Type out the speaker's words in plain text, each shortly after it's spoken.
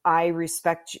I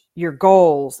respect your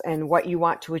goals and what you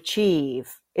want to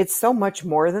achieve. It's so much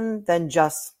more than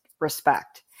just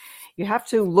respect. You have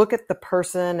to look at the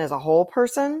person as a whole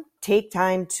person, take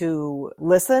time to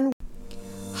listen.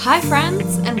 Hi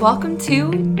friends, and welcome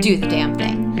to Do the Damn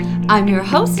Thing. I'm your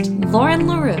host, Lauren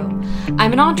LaRue.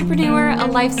 I'm an entrepreneur, a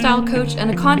lifestyle coach,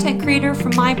 and a content creator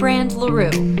from my brand,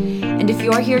 LaRue. And if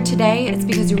you're here today, it's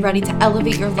because you're ready to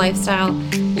elevate your lifestyle,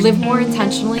 live more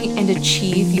intentionally, and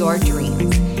achieve your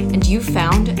dreams. And you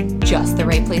found just the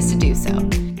right place to do so.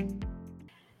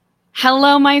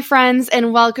 Hello, my friends,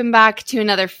 and welcome back to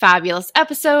another fabulous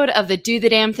episode of the Do the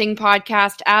Damn Thing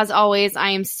podcast. As always, I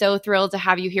am so thrilled to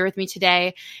have you here with me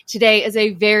today. Today is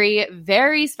a very,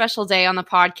 very special day on the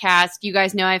podcast. You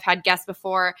guys know I've had guests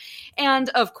before, and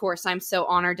of course, I'm so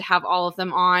honored to have all of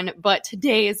them on, but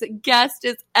today's guest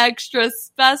is extra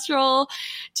special.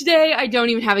 Today, I don't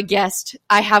even have a guest.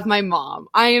 I have my mom.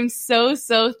 I am so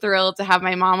thrilled to have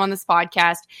my mom on this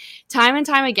podcast. Time and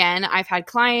time again, I've had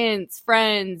clients,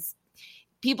 friends,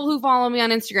 people who follow me on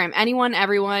Instagram, anyone,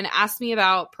 everyone ask me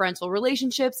about parental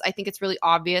relationships. I think it's really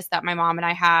obvious that my mom and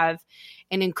I have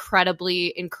an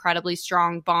incredibly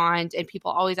strong bond, and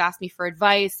people always ask me for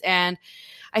advice. And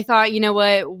I thought, you know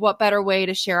what better way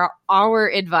to share our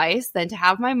advice than to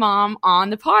have my mom on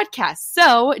the podcast.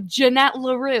 So, Jeanette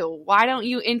LaRue, why don't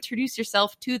you introduce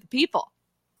yourself to the people?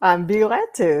 I'm glad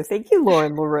to. Thank you,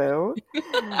 Lauren LaRue.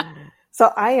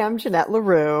 So I am Jeanette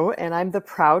LaRue, and I'm the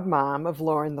proud mom of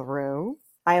Lauren LaRue.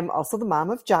 I am also the mom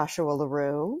of Joshua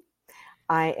LaRue.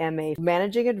 I am a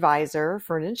managing advisor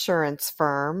for an insurance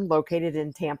firm located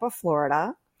in Tampa,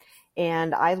 Florida,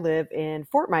 and I live in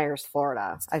Fort Myers,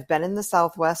 Florida. I've been in the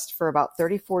Southwest for about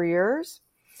 34 years,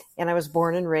 and I was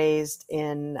born and raised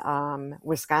in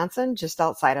Wisconsin, just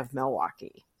outside of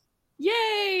Milwaukee.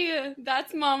 Yay!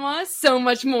 That's mama. So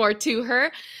much more to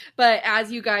her. But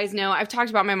as you guys know, I've talked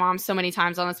about my mom so many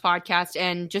times on this podcast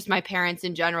and just my parents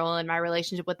in general and my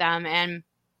relationship with them. And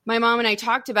my mom and I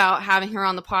talked about having her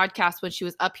on the podcast when she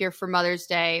was up here for Mother's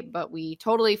Day, but we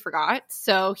totally forgot.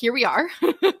 So here we are.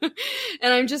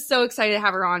 And I'm just so excited to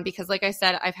have her on because, like I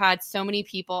said, I've had so many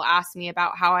people ask me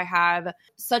about how I have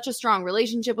such a strong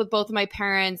relationship with both of my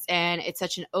parents, and it's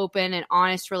such an open and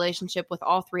honest relationship with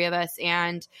all three of us.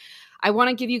 And I want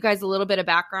to give you guys a little bit of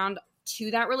background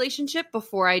to that relationship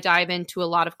before I dive into a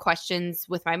lot of questions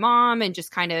with my mom and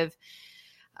just kind of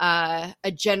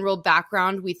a general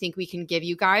background we think we can give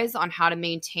you guys on how to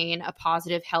maintain a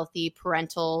positive, healthy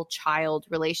parental-child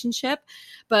relationship.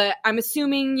 But I'm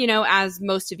assuming, as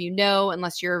most of you know,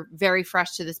 unless you're very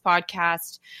fresh to this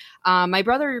podcast, my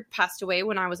brother passed away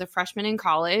when I was a freshman in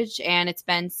college, and it's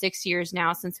been 6 years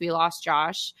now since we lost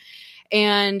Josh.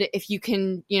 And if you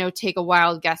can, take a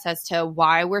wild guess as to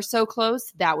why we're so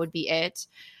close, that would be it.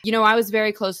 I was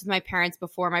very close with my parents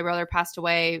before my brother passed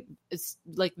away. It's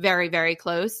like very, very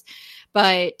close.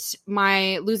 But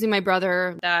losing my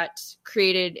brother, that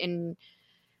created an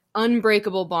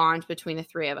unbreakable bond between the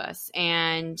three of us.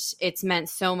 And it's meant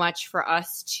so much for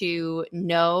us to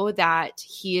know that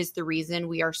he is the reason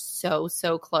we are so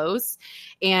close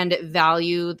and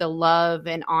value the love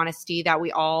and honesty that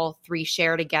we all three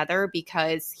share together,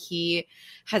 because he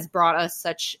has brought us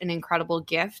such an incredible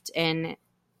gift in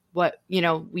what,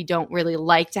 we don't really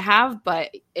like to have,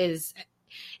 but is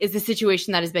the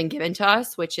situation that has been given to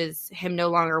us, which is him no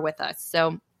longer with us.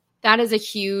 So that is a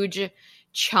huge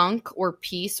chunk or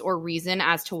piece or reason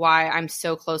as to why I'm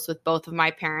so close with both of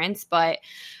my parents. But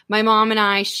my mom and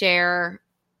I share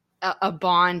a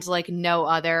bond like no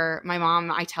other. My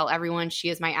mom, I tell everyone, she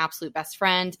is my absolute best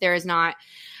friend. There is not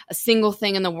a single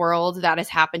thing in the world that has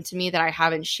happened to me that I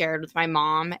haven't shared with my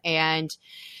mom. And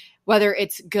whether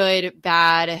it's good,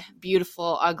 bad,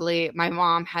 beautiful, ugly, my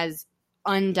mom has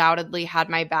undoubtedly had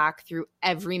my back through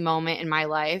every moment in my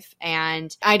life.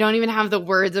 And I don't even have the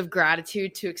words of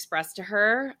gratitude to express to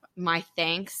her my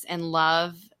thanks and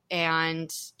love,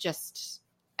 and just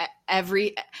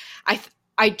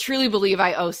I truly believe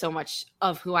I owe so much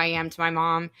of who I am to my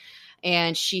mom.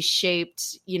 And she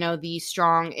shaped, the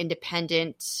strong,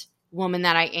 independent woman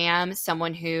that I am,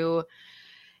 someone who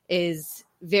is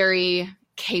very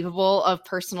capable of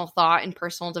personal thought and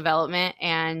personal development.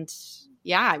 And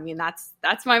yeah,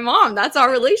 that's my mom. That's our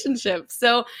relationship.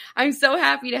 So I'm so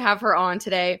happy to have her on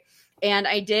today. And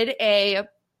I did a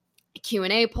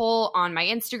Q&A poll on my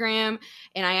Instagram,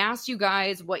 and I asked you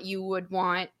guys what you would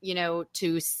want,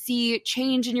 to see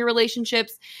change in your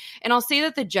relationships. And I'll say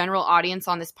that the general audience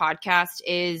on this podcast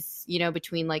is,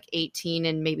 between like 18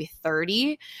 and maybe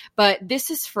 30, but this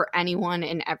is for anyone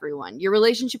and everyone. Your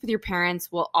relationship with your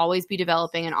parents will always be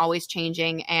developing and always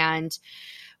changing. And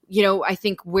I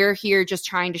think we're here just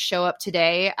trying to show up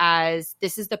today as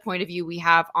this is the point of view we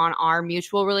have on our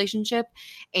mutual relationship,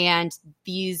 and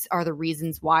these are the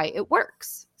reasons why it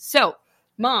works. So,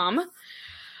 Mom,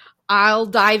 I'll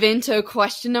dive into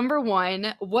question number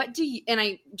one.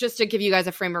 Just to give you guys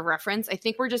a frame of reference, I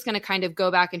think we're just going to kind of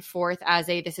go back and forth as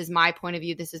this is my point of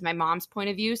view, this is my mom's point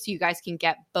of view, so you guys can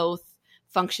get both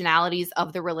functionalities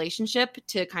of the relationship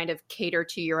to kind of cater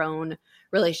to your own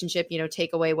relationship,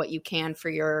 take away what you can for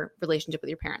your relationship with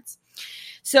your parents.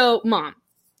 So, Mom,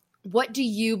 what do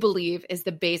you believe is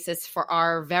the basis for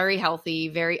our very healthy,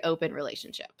 very open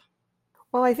relationship?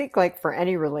 Well, I think like for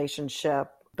any relationship,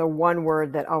 the one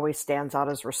word that always stands out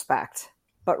is respect.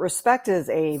 But respect is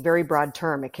a very broad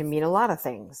term. It can mean a lot of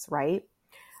things, right?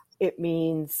 It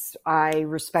means I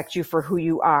respect you for who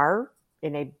you are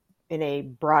in a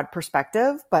broad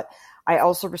perspective, but I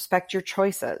also respect your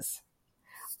choices.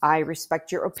 I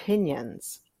respect your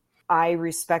opinions. I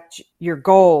respect your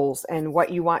goals and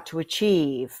what you want to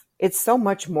achieve. It's so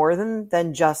much more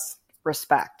than just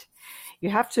respect. You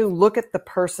have to look at the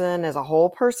person as a whole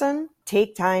person,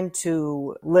 take time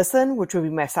to listen, which would be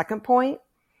my second point.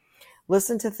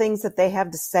 Listen to things that they have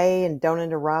to say and don't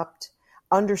interrupt.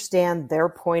 Understand their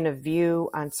point of view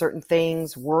on certain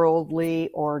things, worldly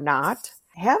or not.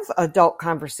 Have adult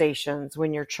conversations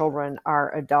when your children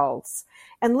are adults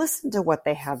and listen to what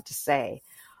they have to say.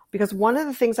 Because one of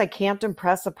the things I can't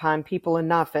impress upon people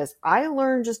enough is I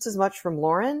learn just as much from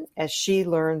Lauren as she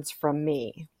learns from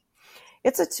me.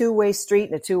 It's a two-way street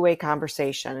and a two-way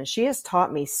conversation. And she has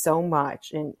taught me so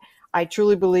much. And I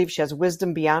truly believe she has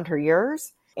wisdom beyond her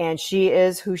years. And she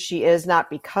is who she is, not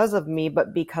because of me,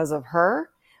 but because of her,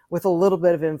 with a little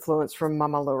bit of influence from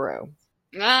Mama LaRue.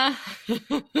 But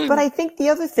I think the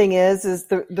other thing is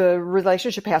the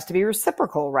relationship has to be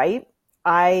reciprocal, right?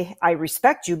 I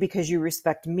respect you because you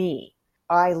respect me.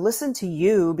 I listen to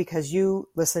you because you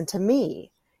listen to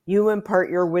me. You impart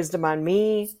your wisdom on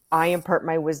me. I impart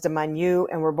my wisdom on you.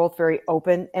 And we're both very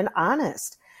open and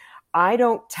honest. I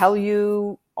don't tell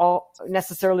you all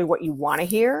necessarily what you want to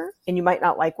hear, and you might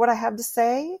not like what I have to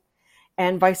say,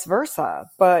 and vice versa.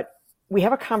 But we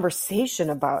have a conversation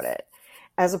about it,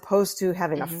 as opposed to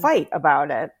having a fight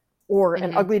about it or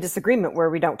an ugly disagreement where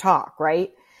we don't talk,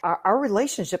 right? Our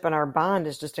relationship and our bond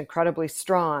is just incredibly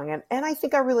strong. And I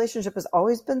think our relationship has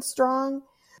always been strong.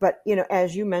 But,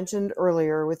 as you mentioned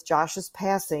earlier with Josh's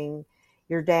passing,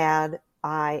 your dad,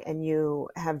 I, and you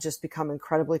have just become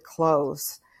incredibly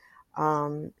close.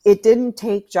 It didn't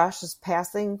take Josh's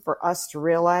passing for us to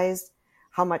realize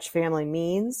how much family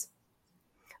means,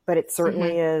 but it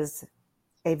certainly is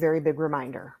a very big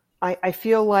reminder. I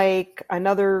feel like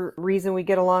another reason we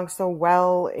get along so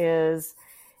well is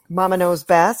Mama knows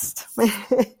best, but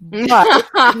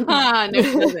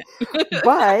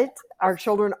our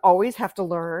children always have to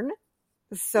learn.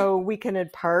 So we can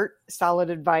impart solid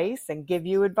advice and give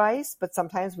you advice, but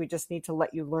sometimes we just need to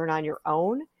let you learn on your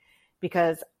own,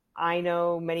 because I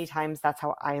know many times that's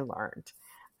how I learned.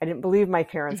 I didn't believe my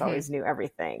parents always knew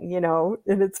everything, and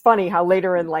it's funny how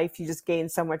later in life you just gain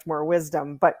so much more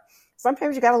wisdom, but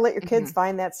sometimes you got to let your kids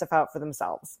find that stuff out for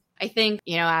themselves. I think,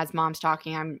 as Mom's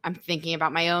talking, I'm thinking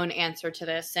about my own answer to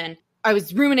this. And I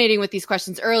was ruminating with these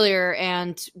questions earlier,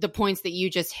 and the points that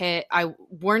you just hit, I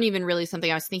weren't even really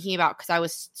something I was thinking about, because I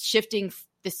was shifting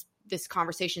this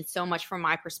conversation so much from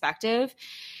my perspective.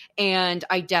 And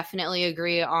I definitely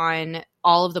agree on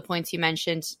all of the points you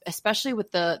mentioned, especially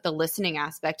with the listening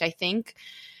aspect. I think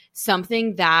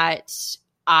something that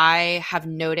I have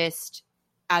noticed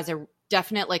as a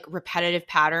definite repetitive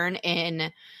pattern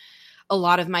in a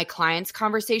lot of my clients'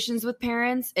 conversations with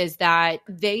parents is that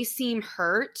they seem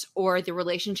hurt or the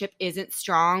relationship isn't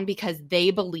strong because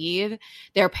they believe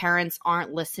their parents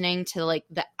aren't listening to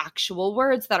the actual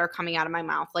words that are coming out of my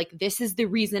mouth. This is the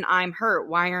reason I'm hurt.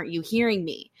 Why aren't you hearing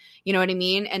me? You know what I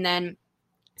mean? And then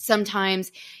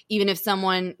sometimes even if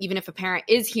a parent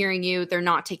is hearing you, they're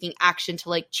not taking action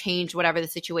to change whatever the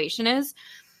situation is.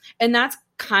 And that's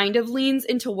kind of leans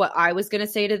into what I was going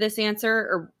to say to this answer,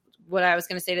 or what I was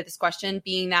going to say to this question,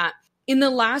 being that in the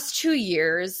last 2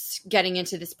 years, getting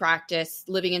into this practice,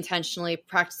 living intentionally,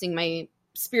 practicing my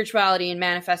spirituality and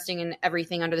manifesting and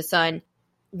everything under the sun,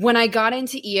 when I got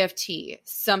into EFT,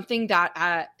 something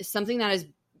that is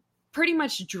pretty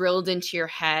much drilled into your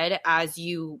head as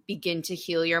you begin to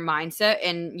heal your mindset,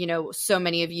 and so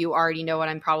many of you already know what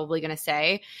I'm probably going to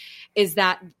say, is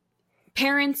that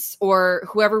parents or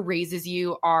whoever raises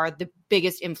you are the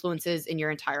biggest influences in your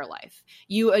entire life.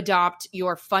 You adopt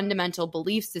your fundamental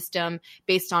belief system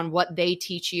based on what they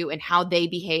teach you and how they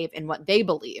behave and what they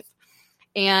believe.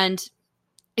 And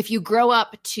if you grow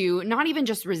up to not even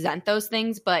just resent those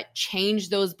things, but change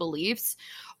those beliefs,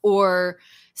 or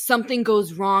something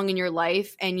goes wrong in your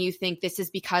life and you think this is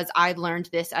because I learned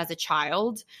this as a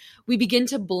child, we begin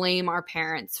to blame our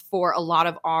parents for a lot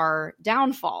of our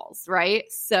downfalls, right?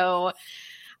 So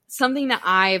something that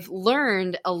I've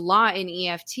learned a lot in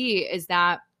EFT is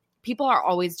that people are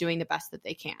always doing the best that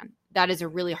they can. That is a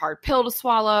really hard pill to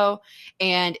swallow,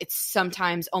 and it's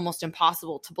sometimes almost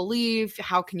impossible to believe.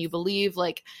 How can you believe,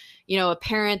 like, a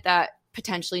parent that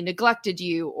potentially neglected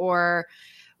you or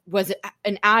was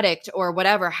an addict or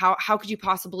whatever? How could you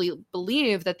possibly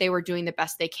believe that they were doing the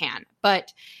best they can?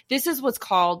 But this is what's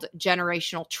called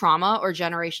generational trauma or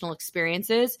generational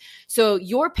experiences. So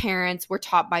your parents were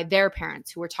taught by their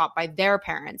parents, who were taught by their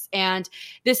parents. And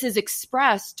this is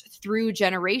expressed through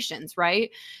generations, right?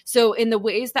 So in the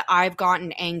ways that I've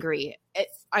gotten angry,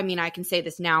 I can say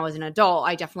this now as an adult,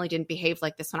 I definitely didn't behave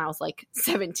like this when I was like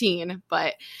 17,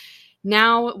 but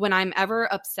now, when I'm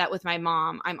ever upset with my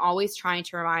mom, I'm always trying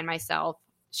to remind myself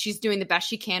she's doing the best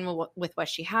she can with what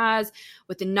she has,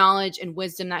 with the knowledge and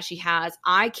wisdom that she has.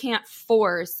 I can't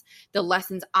force the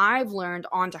lessons I've learned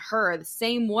onto her the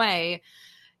same way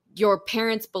your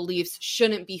parents' beliefs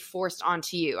shouldn't be forced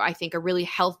onto you. I think a really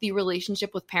healthy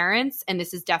relationship with parents, and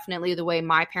this is definitely the way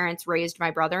my parents raised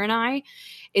my brother and I,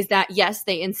 is that yes,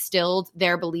 they instilled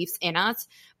their beliefs in us,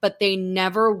 but they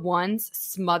never once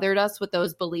smothered us with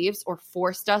those beliefs or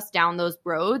forced us down those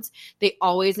roads. They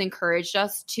always encouraged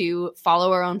us to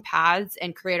follow our own paths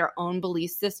and create our own belief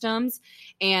systems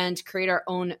and create our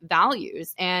own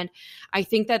values. And I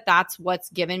think that that's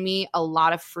what's given me a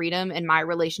lot of freedom in my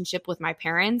relationship with my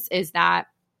parents, is that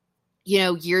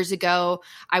years ago,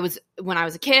 when I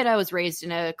was a kid, I was raised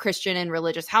in a Christian and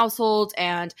religious household.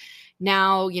 And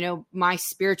now, my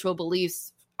spiritual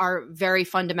beliefs are very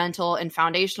fundamental and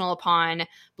foundational upon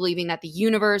believing that the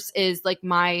universe is like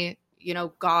my,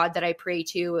 God that I pray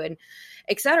to, and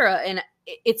et cetera. And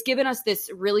it's given us this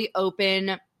really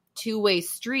open two-way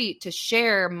street to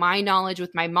share my knowledge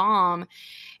with my mom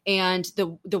and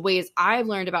the ways I've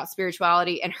learned about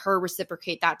spirituality, and her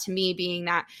reciprocate that to me, being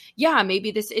that, yeah, maybe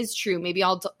this is true. Maybe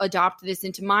I'll adopt this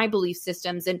into my belief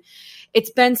systems. And it's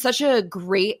been such a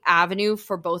great avenue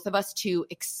for both of us to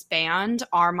expand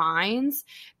our minds,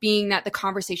 being that the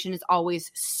conversation is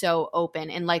always so open.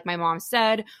 And like my mom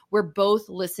said, we're both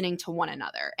listening to one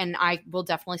another. And I will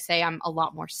definitely say I'm a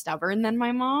lot more stubborn than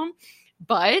my mom.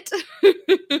 But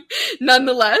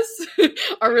nonetheless,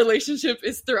 our relationship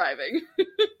is thriving.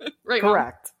 Right,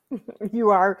 correct. Mom?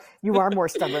 You are more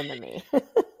stubborn than me.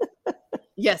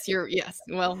 Yes.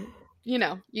 Well, you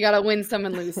got to win some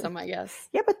and lose some, I guess.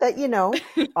 Yeah, but that,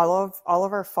 all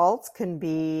of our faults can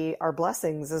be our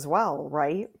blessings as well,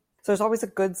 right? So there's always a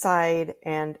good side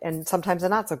and sometimes a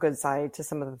not so good side to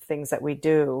some of the things that we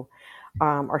do.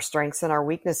 Our strengths and our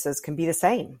weaknesses can be the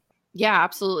same. Yeah,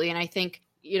 absolutely. And I think,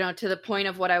 to the point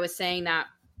of what I was saying, that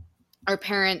our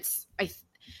parents,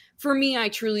 for me, I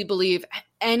truly believe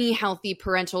any healthy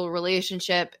parental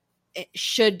relationship, it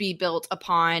should be built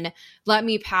upon, let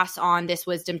me pass on this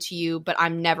wisdom to you, but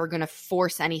I'm never going to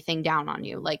force anything down on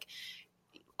you. Like,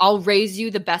 I'll raise you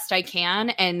the best I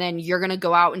can, and then you're going to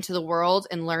go out into the world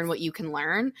and learn what you can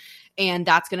learn. And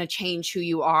that's going to change who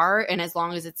you are. And as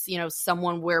long as it's,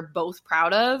 someone we're both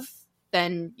proud of,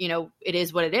 then, it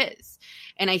is what it is.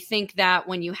 And I think that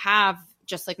when you have,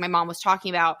 just like my mom was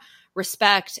talking about,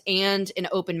 respect and an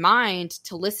open mind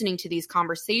to listening to these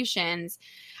conversations,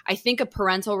 I think a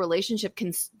parental relationship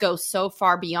can go so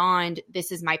far beyond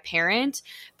this is my parent,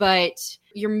 but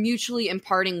you're mutually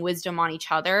imparting wisdom on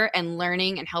each other and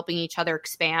learning and helping each other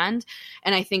expand.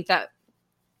 And I think that,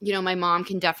 my mom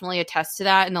can definitely attest to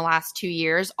that. In the last 2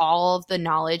 years, all of the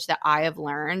knowledge that I have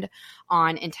learned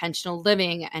on intentional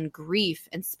living and grief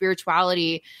and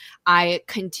spirituality, I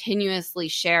continuously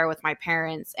share with my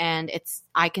parents. And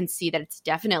I can see that it's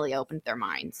definitely opened their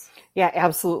minds. Yeah,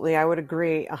 absolutely. I would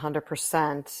agree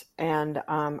 100%. And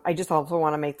I just also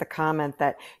want to make the comment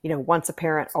that, once a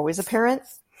parent, always a parent.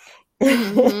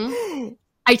 Mm-hmm.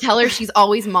 I tell her she's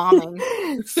always momming.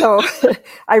 So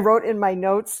I wrote in my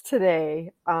notes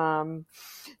today,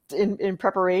 in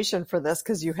preparation for this,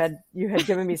 because you had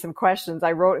given me some questions,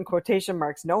 I wrote in quotation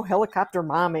marks, no helicopter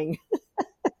momming.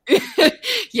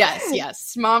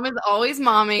 Yes. Mom is always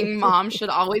momming. Mom should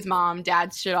always mom.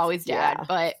 Dad should always dad. Yeah.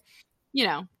 But,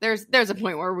 there's a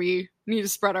point where we need to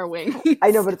spread our wings. I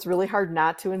know, but it's really hard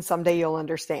not to, and someday you'll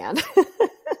understand.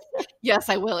 Yes,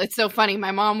 I will. It's so funny. My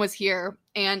mom was here,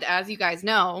 and as you guys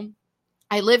know,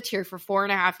 I lived here for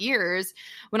 4.5 years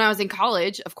when I was in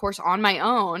college, of course, on my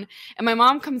own. And my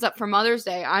mom comes up for Mother's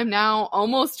Day. I'm now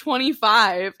almost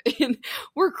 25 and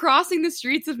we're crossing the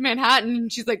streets of Manhattan.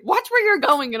 And she's like, watch where you're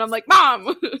going. And I'm like,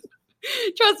 Mom,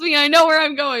 trust me, I know where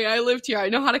I'm going. I lived here. I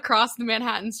know how to cross the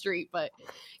Manhattan street. But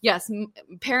yes,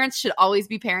 parents should always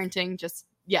be parenting. Just,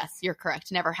 yes, you're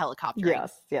correct. Never helicoptering.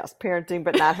 Yes. Parenting,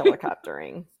 but not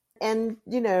helicoptering. And,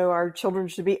 our children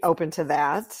should be open to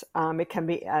that. It can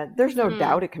be, there's no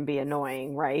doubt it can be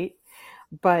annoying, right?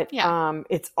 But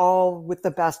it's all with the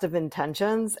best of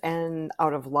intentions and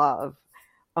out of love.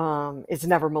 It's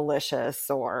never malicious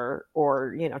or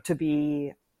to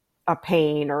be a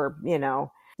pain or,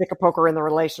 stick a poker in the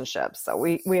relationship. So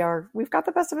we've got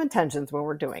the best of intentions when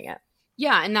we're doing it.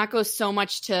 Yeah, and that goes so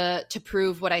much to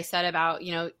prove what I said about,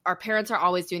 our parents are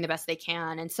always doing the best they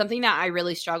can. And something that I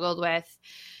really struggled with,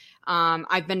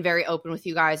 I've been very open with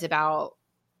you guys about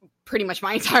pretty much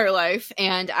my entire life.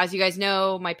 And as you guys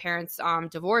know, my parents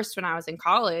divorced when I was in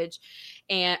college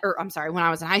when I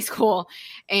was in high school.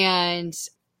 And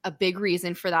a big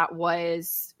reason for that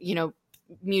was,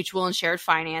 mutual and shared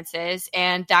finances.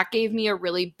 And that gave me a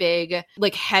really big,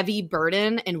 heavy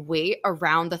burden and weight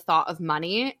around the thought of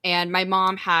money. And my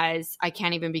mom I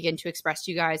can't even begin to express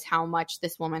to you guys how much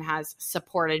this woman has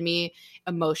supported me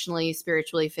emotionally,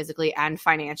 spiritually, physically, and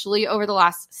financially over the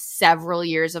last several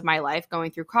years of my life,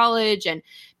 going through college and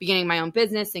beginning my own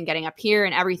business and getting up here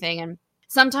and everything. And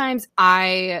sometimes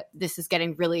this is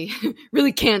getting really,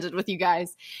 really candid with you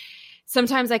guys.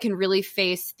 Sometimes I can really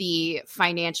face the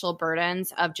financial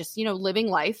burdens of just, living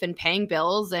life and paying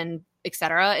bills and et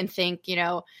cetera, and think,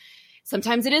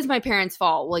 sometimes it is my parents'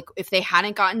 fault. Like if they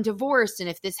hadn't gotten divorced and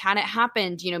if this hadn't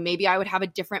happened, maybe I would have a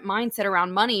different mindset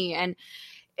around money. And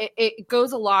it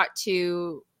goes a lot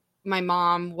to my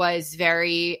mom was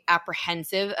very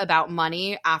apprehensive about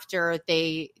money after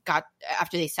they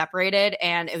separated.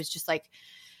 And it was just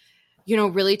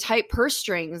really tight purse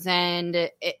strings, and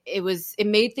it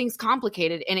made things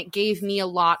complicated, and it gave me a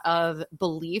lot of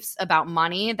beliefs about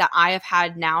money that I have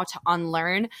had now to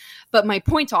unlearn. But my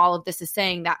point to all of this is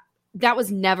saying that was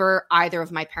never either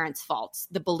of my parents' faults,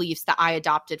 the beliefs that I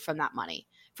adopted from that money,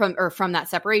 from that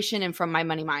separation and from my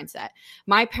money mindset.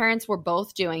 My parents were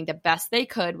both doing the best they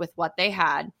could with what they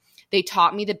had. They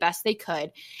taught me the best they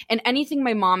could. And anything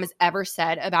my mom has ever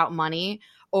said about money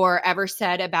or ever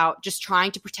said about just trying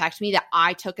to protect me that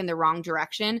I took in the wrong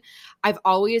direction, I've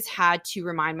always had to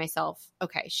remind myself,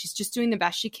 okay, she's just doing the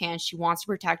best she can. She wants to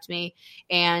protect me.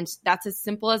 And that's as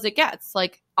simple as it gets.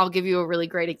 I'll give you a really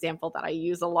great example that I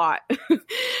use a lot.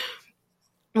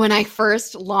 When I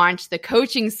first launched the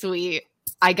coaching suite,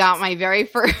 I got my very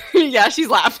first, yeah, she's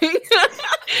laughing.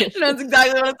 She knows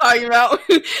exactly what I'm talking about.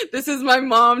 This is my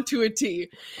mom to a T.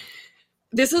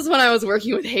 This is when I was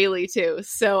working with Haley too.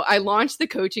 So I launched the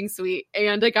coaching suite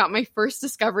and I got my first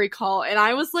discovery call and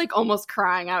I was almost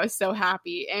crying. I was so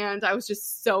happy and I was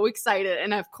just so excited.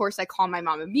 And of course I called my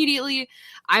mom immediately.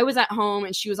 I was at home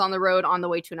and she was on the road on the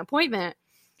way to an appointment.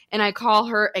 And I call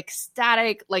her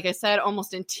ecstatic, like I said,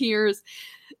 almost in tears.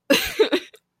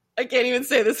 I can't even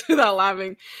say this without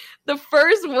laughing. The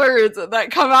first words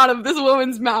that come out of this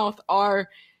woman's mouth are,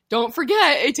 "Don't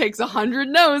forget, it takes 100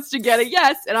 no's to get a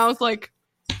yes." And I was like,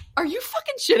 are you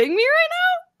fucking shitting me right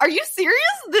now? Are you serious?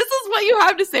 This is what you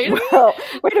have to say to me? Well,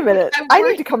 wait a minute. I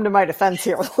need to come to my defense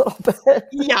here a little bit.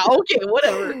 Yeah, okay,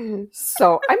 whatever.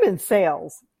 So I'm in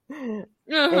sales.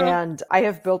 And I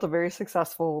have built a very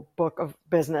successful book of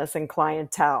business and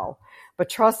clientele. But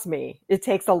trust me, it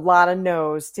takes a lot of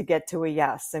no's to get to a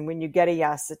yes. And when you get a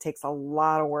yes, it takes a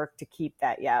lot of work to keep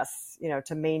that yes,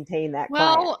 to maintain that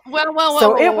client. Well.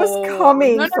 So it was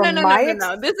coming from my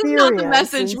experience. This is not the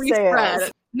message we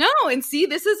spread. No, and see,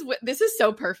 this is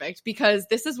so perfect because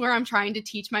this is where I'm trying to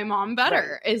teach my mom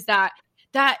better, right. Is that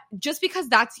just because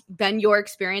that's been your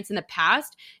experience in the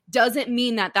past doesn't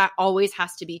mean that always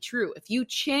has to be true. If you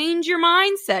change your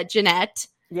mindset, Jeanette,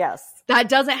 yes, that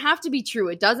doesn't have to be true.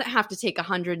 It doesn't have to take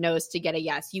 100 no's to get a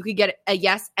yes. You could get a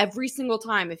yes every single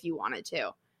time if you wanted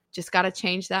to. Just got to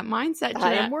change that mindset, Jeanette.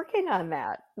 I am working on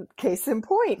that. Case in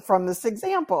point from this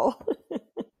example.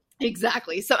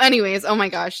 Exactly. So anyways, oh my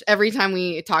gosh, every time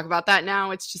we talk about that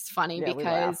now, it's just funny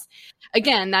because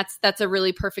again, that's a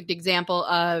really perfect example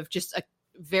of just a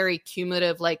very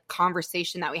cumulative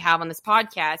conversation that we have on this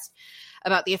podcast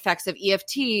about the effects of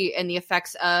EFT and the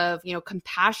effects of,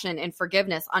 compassion and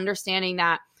forgiveness, understanding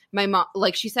that my mom,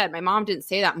 like she said, my mom didn't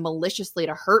say that maliciously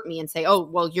to hurt me and say, oh,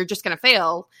 well, you're just going to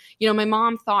fail. You know, my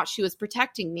mom thought she was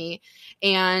protecting me,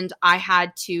 and I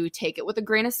had to take it with a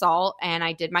grain of salt, and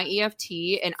I did my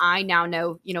EFT, and I now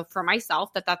know, you know, for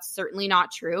myself that that's certainly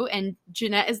not true. And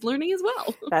Jeanette is learning as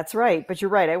well. That's right. But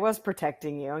you're right. I was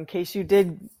protecting you in case you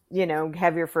did, you know,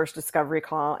 have your first discovery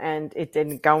call and it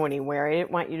didn't go anywhere. I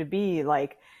didn't want you to be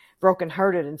like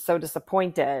brokenhearted and so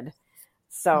disappointed.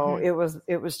 So it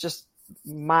was just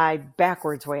my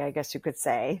backwards way, I guess you could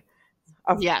say.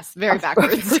 Yes, very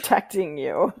backwards. Protecting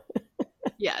you.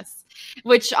 Yes,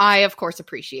 which I, of course,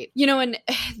 appreciate. You know, and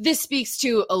this speaks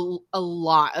to a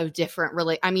lot of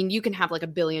different I mean, you can have like a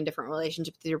billion different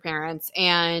relationships with your parents,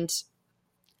 and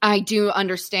I do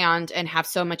understand and have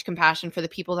so much compassion for the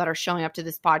people that are showing up to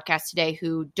this podcast today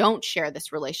who don't share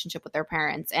this relationship with their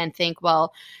parents and think,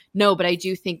 well, no, but I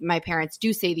do think my parents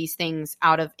do say these things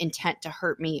out of intent to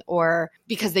hurt me, or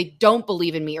because they don't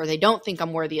believe in me, or they don't think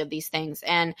I'm worthy of these things.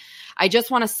 And I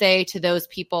just want to say to those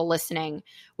people listening,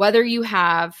 whether you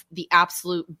have the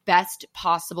absolute best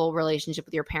possible relationship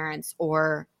with your parents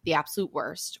or the absolute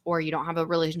worst, or you don't have a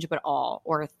relationship at all,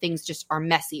 or things just are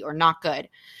messy or not good,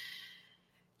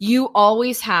 you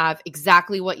always have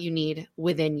exactly what you need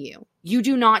within you. You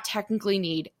do not technically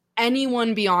need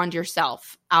anyone beyond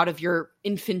yourself out of your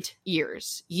infant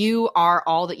years. You are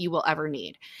all that you will ever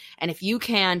need. And if you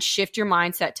can shift your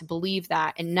mindset to believe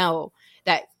that and know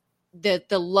that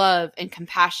the love and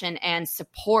compassion and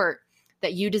support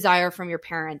that you desire from your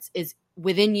parents is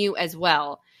within you as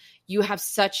well, you have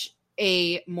such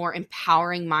a more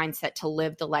empowering mindset to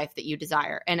live the life that you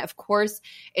desire. And of course,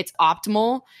 it's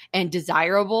optimal and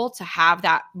desirable to have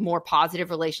that more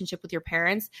positive relationship with your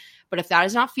parents. But if that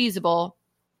is not feasible,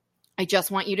 I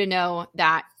just want you to know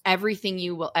that everything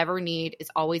you will ever need is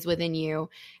always within you.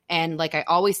 And like I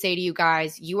always say to you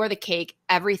guys, you are the cake.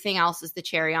 Everything else is the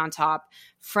cherry on top.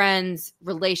 Friends,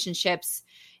 relationships,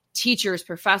 teachers,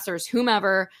 professors,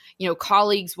 whomever, you know,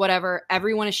 colleagues, whatever,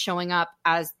 everyone is showing up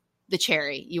as the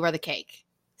cherry. You are the cake.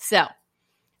 So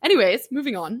anyways,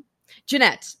 moving on.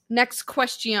 Jeanette, next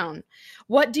question.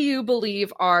 What do you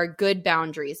believe are good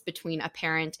boundaries between a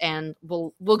parent and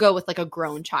we'll go with like a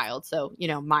grown child? So, you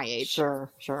know, my age. Sure.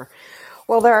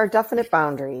 Well, there are definite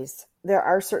boundaries. There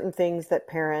are certain things that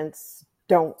parents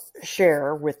don't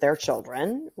share with their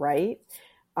children, right?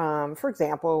 For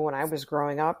example, when I was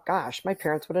growing up, gosh, my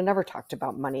parents would have never talked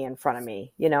about money in front of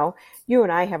me. You know, you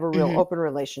and I have a real open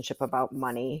relationship about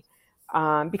money.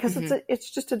 Because it's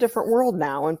just a different world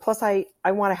now. And plus I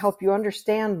want to help you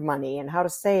understand money and how to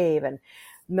save, and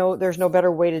there's no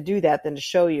better way to do that than to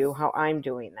show you how I'm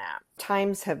doing that.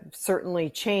 Times have certainly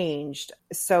changed.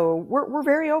 So we're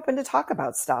very open to talk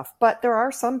about stuff, but there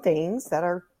are some things that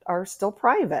are still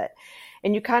private,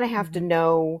 and you kind of have to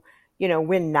know, you know,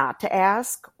 when not to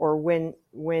ask, or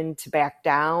when to back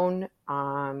down,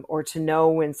 or to know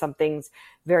when something's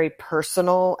very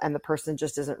personal and the person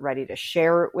just isn't ready to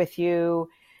share it with you.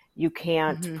 You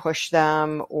can't push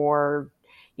them, or,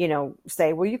 you know,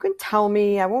 say, well, you can tell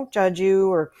me, I won't judge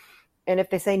you. And if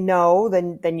they say no,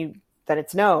 then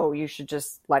it's no. You should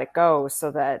just let it go, so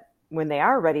that when they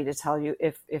are ready to tell you,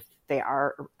 if they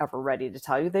are ever ready to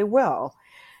tell you, they will.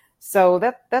 So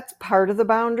that's part of the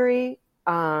boundary.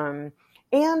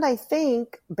 And I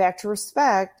think, back to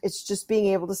respect, it's just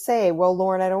being able to say, well,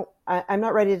 Lauren, I'm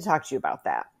not ready to talk to you about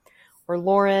that. Or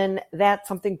Lauren, that's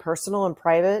something personal and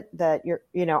private that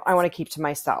I want to keep to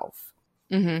myself.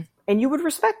 And you would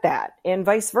respect that, and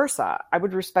vice versa. I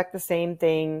would respect the same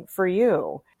thing for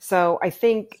you. So I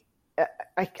think,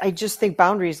 I just think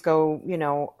boundaries go, you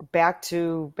know, back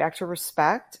to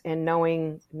respect, and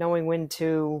knowing when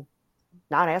to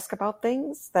not ask about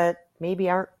things that maybe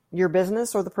aren't your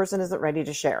business, or the person isn't ready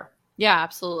to share. Yeah,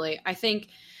 absolutely. I think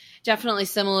definitely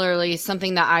similarly,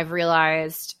 something that I've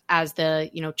realized as the,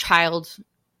 you know, child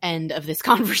end of this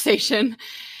conversation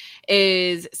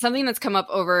is something that's come up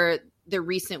over the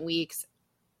recent weeks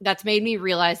that's made me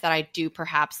realize that I do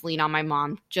perhaps lean on my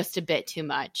mom just a bit too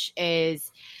much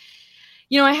is,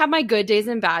 you know, I have my good days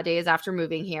and bad days after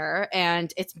moving here,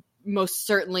 and it's most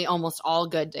certainly almost all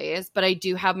good days, but I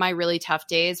do have my really tough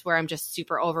days where I'm just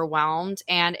super overwhelmed.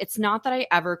 And it's not that I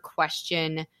ever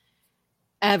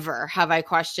have I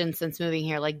questioned since moving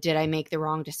here, like, did I make the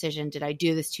wrong decision? Did I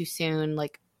do this too soon?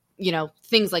 Like, you know,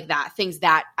 things like that, things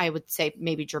that I would say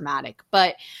maybe dramatic.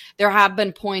 But there have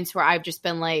been points where I've just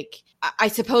been like, I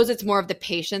suppose it's more of the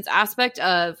patience aspect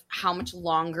of how much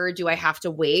longer do I have to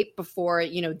wait before,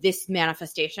 you know, this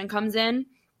manifestation comes in.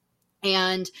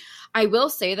 And I will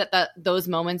say that those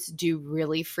moments do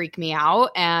really freak me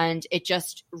out, and it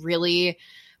just really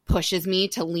pushes me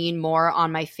to lean more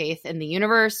on my faith in the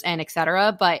universe and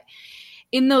etc. But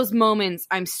in those moments,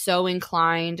 I'm so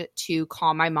inclined to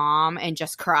call my mom and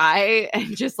just cry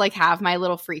and just like have my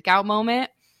little freak out moment.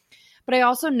 But I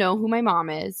also know who my mom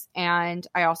is. And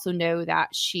I also know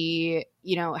that she,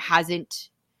 hasn't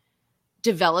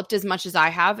developed as much as I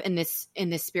have in this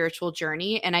spiritual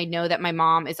journey. And I know that my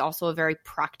mom is also a very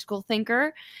practical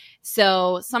thinker.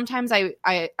 So sometimes I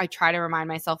try to remind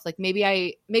myself, like, maybe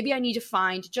I need to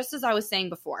find, just as I was saying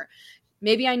before,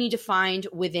 maybe I need to find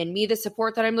within me the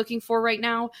support that I'm looking for right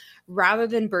now, rather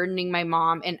than burdening my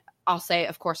mom. And I'll say,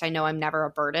 of course, I know I'm never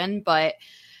a burden, but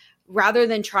rather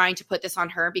than trying to put this on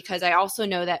her, because I also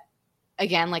know that,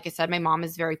 again, like I said, my mom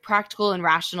is very practical and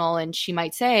rational, and she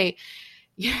might say,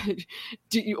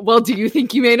 do you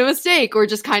think you made a mistake? Or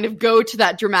just kind of go to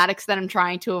that dramatics that I'm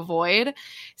trying to avoid.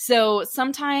 So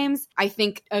sometimes I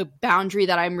think a boundary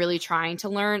that I'm really trying to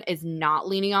learn is not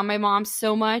leaning on my mom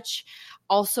so much.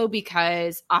 Also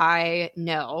because I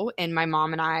know, and my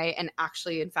mom and I, and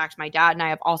actually, in fact, my dad and I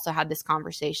have also had this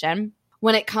conversation.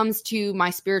 When it comes to my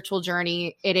spiritual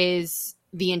journey, it is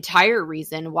the entire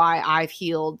reason why I've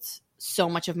healed so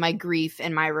much of my grief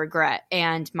and my regret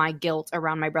and my guilt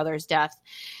around my brother's death.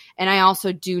 And I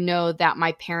also do know that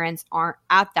my parents aren't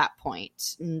at that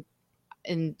point,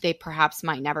 and they perhaps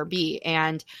might never be.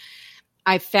 And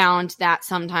I found that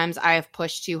sometimes I have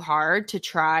pushed too hard to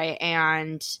try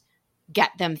and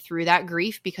get them through that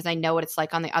grief, because I know what it's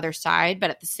like on the other side.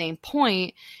 But at the same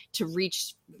point, to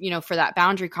reach, for that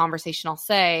boundary conversation, I'll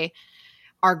say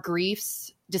our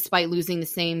griefs, despite losing the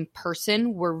same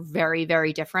person, were very,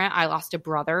 very different. I lost a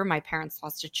brother. My parents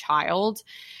lost a child.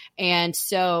 And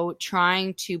so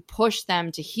trying to push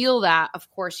them to heal that, of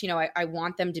course, I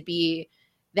want them to be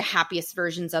the happiest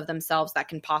versions of themselves that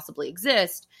can possibly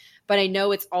exist. But I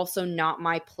know it's also not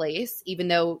my place, even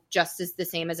though just as the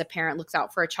same as a parent looks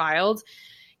out for a child,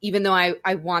 even though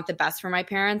I want the best for my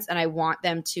parents and I want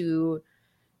them to,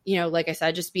 like I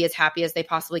said, just be as happy as they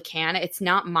possibly can. It's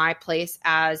not my place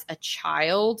as a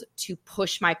child to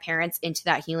push my parents into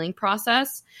that healing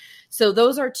process. So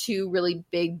those are two really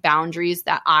big boundaries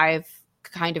that I've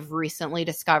kind of recently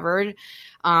discovered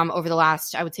over the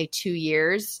last, I would say, 2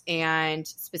 years, and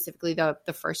specifically the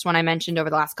first one I mentioned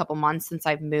over the last couple months since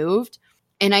I've moved.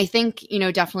 And I think,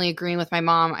 definitely agreeing with my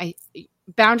mom,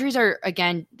 boundaries are,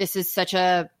 again, this is such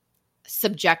a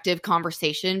subjective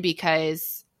conversation,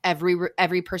 because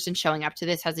every person showing up to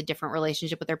this has a different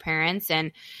relationship with their parents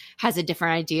and has a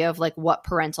different idea of like what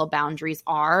parental boundaries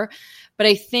are. But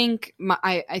I think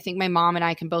I think my mom and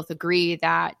I can both agree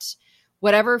that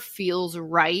whatever feels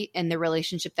right in the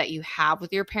relationship that you have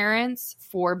with your parents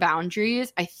for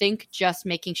boundaries, I think just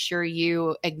making sure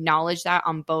you acknowledge that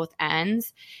on both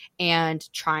ends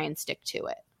and try and stick to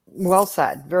it. Well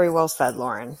said. Very well said,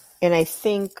 Lauren. And I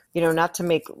think, not to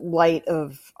make light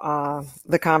of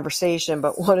the conversation,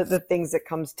 but one of the things that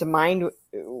comes to mind,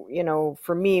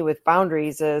 for me with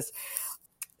boundaries is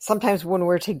sometimes when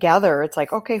we're together, it's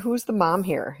like, okay, who's the mom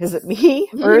here? Is it me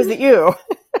or is it you?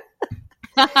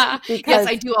 Yes,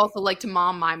 I do also like to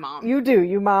mom my mom. You do.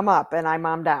 You mom up and I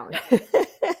mom down.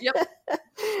 Yep.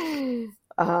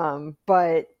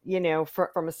 But,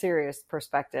 from a serious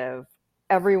perspective,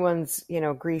 everyone's,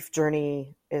 grief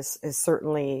journey is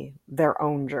certainly their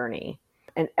own journey,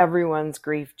 and everyone's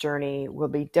grief journey will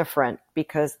be different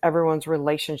because everyone's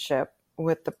relationship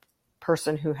with the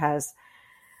person who has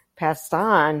passed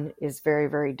on is very,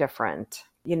 very different.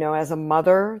 As a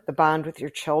mother, the bond with your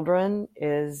children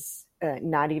is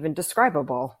not even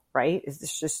describable, right?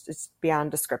 It's beyond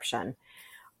description.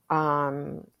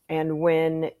 And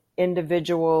when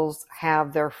individuals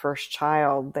have their first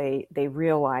child, they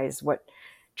realize what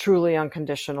truly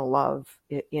unconditional love,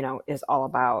 is all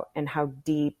about, and how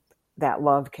deep that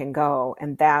love can go.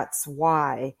 And that's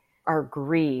why our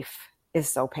grief is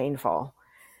so painful.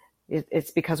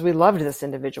 It's because we loved this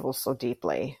individual so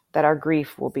deeply that our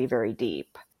grief will be very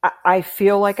deep. I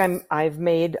feel like I've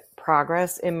made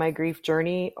progress in my grief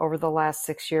journey over the last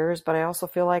 6 years, but I also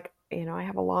feel like, I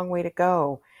have a long way to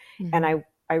go. Mm-hmm. And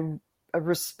I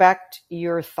respect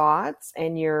your thoughts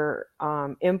and your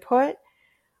input,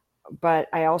 but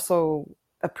I also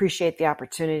appreciate the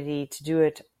opportunity to do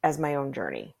it as my own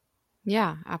journey.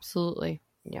 Yeah, absolutely.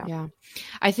 Yeah.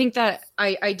 I think that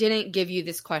I didn't give you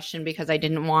this question because I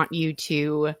didn't want you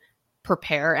to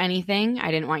prepare anything. I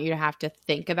didn't want you to have to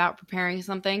think about preparing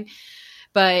something.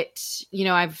 But,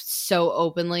 I've so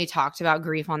openly talked about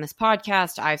grief on this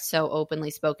podcast. I've so openly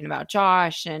spoken about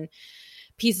Josh and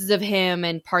pieces of him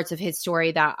and parts of his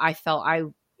story that I felt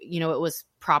it was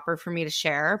proper for me to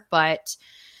share. But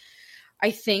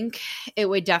I think it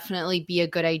would definitely be a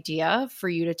good idea for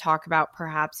you to talk about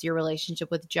perhaps your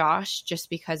relationship with Josh, just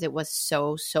because it was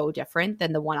so, so different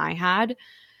than the one I had.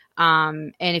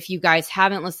 And if you guys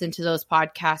haven't listened to those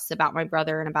podcasts about my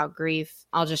brother and about grief,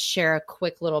 I'll just share a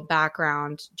quick little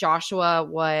background. Joshua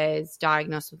was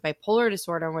diagnosed with bipolar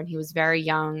disorder when he was very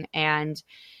young, and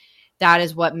that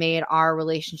is what made our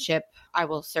relationship, I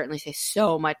will certainly say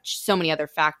so many other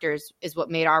factors, is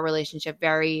what made our relationship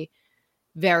very,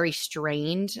 very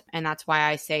strained. And that's why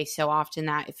I say so often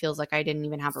that it feels like I didn't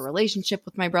even have a relationship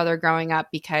with my brother growing up,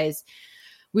 because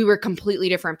we were completely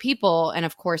different people. And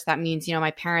of course, that means,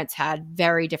 my parents had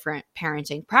very different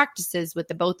parenting practices with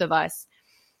the both of us.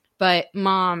 But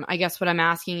Mom, I guess what I'm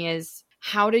asking is,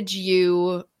 how did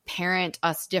you parent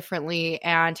us differently,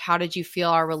 and how did you feel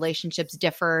our relationships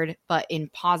differed, but in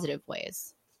positive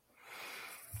ways?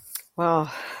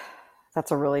 Well,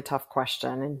 that's a really tough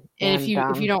question. And if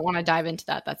you don't want to dive into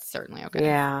that, that's certainly okay.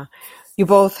 Yeah. You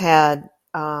both had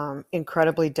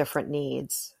incredibly different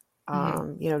needs.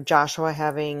 Joshua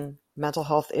having mental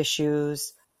health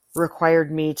issues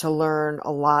required me to learn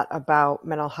a lot about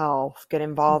mental health, get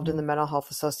involved in the mental health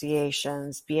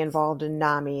associations, be involved in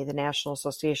NAMI, the National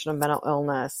Association of Mental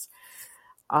Illness,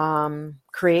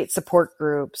 create support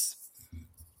groups,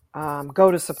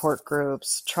 go to support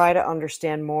groups, try to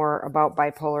understand more about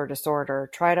bipolar disorder,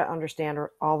 try to understand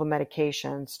all the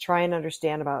medications, try and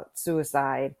understand about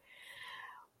suicide.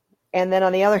 And then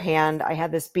on the other hand, I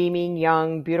had this beaming,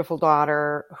 young, beautiful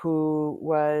daughter who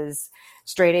was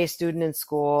straight A student in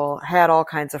school, had all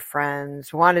kinds of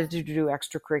friends, wanted to do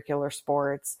extracurricular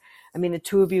sports. I mean, the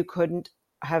two of you couldn't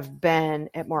have been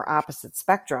at more opposite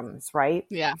spectrums, right?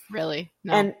 Yeah, really.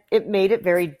 No. And it made it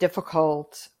very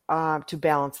difficult to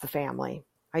balance the family.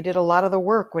 I did a lot of the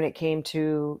work when it came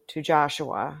to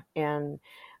Joshua and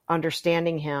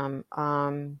understanding him.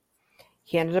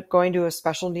 He ended up going to a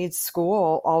special needs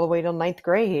school all the way till 9th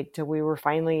grade till we were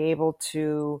finally able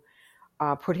to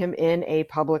put him in a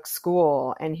public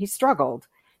school. And he struggled.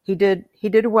 He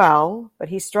did well, but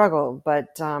he struggled.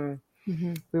 But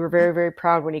we were very, very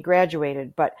proud when he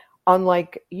graduated. But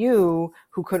unlike you,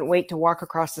 who couldn't wait to walk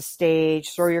across the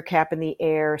stage, throw your cap in the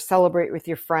air, celebrate with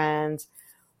your friends,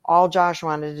 all Josh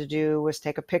wanted to do was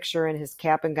take a picture in his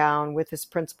cap and gown with his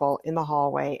principal in the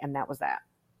hallway, and that was that.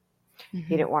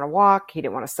 He didn't want to walk. He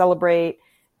didn't want to celebrate.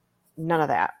 None of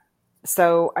that.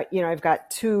 So, I've got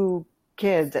two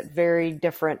kids at very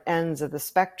different ends of the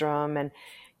spectrum, and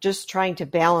just trying to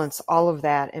balance all of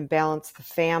that and balance the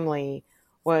family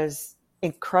was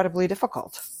incredibly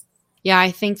difficult. Yeah,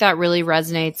 I think that really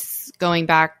resonates, going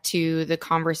back to the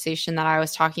conversation that I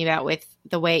was talking about with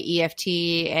the way EFT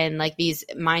and like these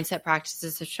mindset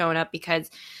practices have shown up, because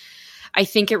I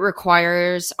think it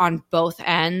requires on both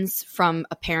ends, from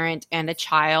a parent and a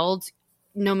child,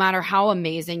 no matter how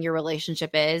amazing your relationship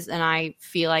is. And I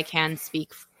feel I can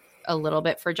speak a little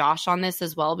bit for Josh on this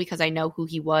as well, because I know who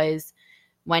he was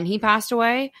when he passed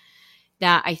away,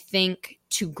 that I think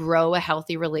to grow a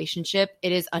healthy relationship,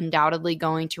 it is undoubtedly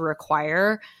going to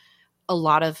require a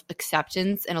lot of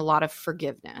acceptance and a lot of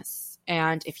forgiveness.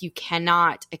 And if you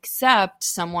cannot accept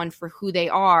someone for who they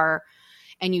are,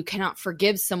 and you cannot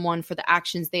forgive someone for the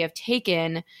actions they have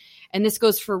taken, and this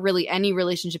goes for really any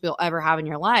relationship you'll ever have in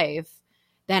your life,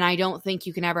 then I don't think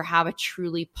you can ever have a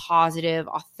truly positive,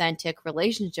 authentic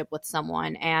relationship with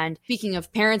someone. And speaking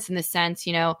of parents in this sense,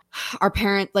 our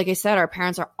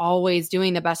parents are always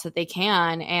doing the best that they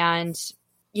can. And,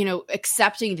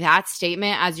 accepting that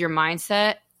statement as your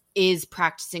mindset is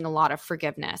practicing a lot of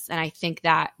forgiveness. And I think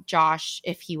that Josh,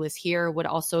 if he was here, would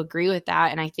also agree with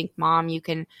that. And I think, Mom, you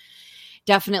can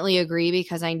definitely agree,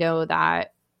 because I know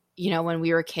that, when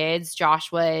we were kids,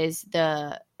 Josh was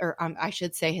I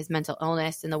should say his mental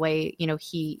illness and the way,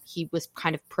 he was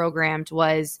kind of programmed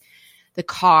was the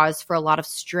cause for a lot of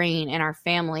strain in our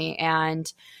family.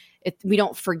 And we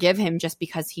don't forgive him just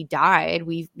because he died.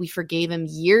 We forgave him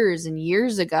years and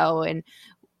years ago. And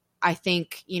I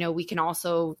think, we can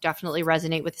also definitely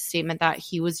resonate with the statement that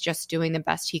he was just doing the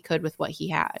best he could with what he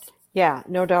had. Yeah,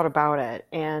 no doubt about it.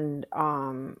 And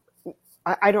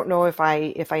I don't know if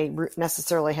I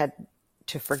necessarily had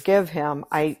to forgive him.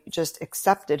 I just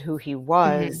accepted who he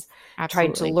was,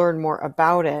 tried to learn more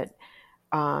about it,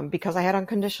 because I had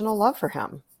unconditional love for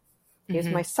him. He was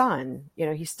my son.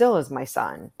 He still is my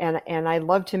son. And I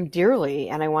loved him dearly,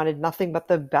 and I wanted nothing but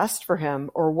the best for him,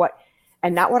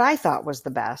 and not what I thought was the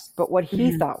best, but what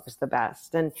he thought was the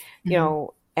best. And,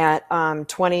 at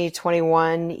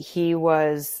 2021, he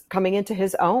was coming into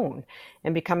his own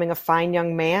and becoming a fine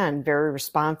young man, very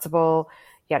responsible.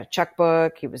 He had a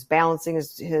checkbook. He was balancing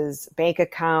his bank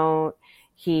account.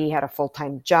 He had a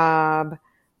full-time job.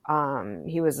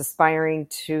 He was aspiring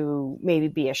to maybe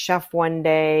be a chef one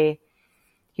day.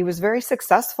 He was very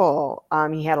successful.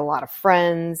 He had a lot of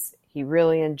friends. He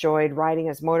really enjoyed riding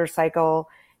his motorcycle.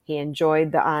 He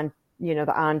enjoyed the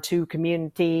On2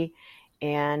 community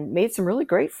and made some really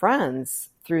great friends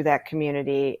through that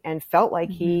community and felt like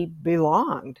he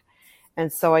belonged.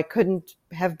 And so I couldn't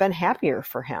have been happier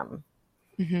for him.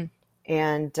 Mm-hmm.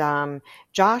 And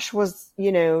Josh was,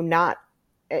 not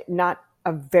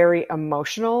a very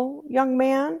emotional young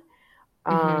man.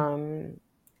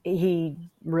 He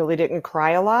really didn't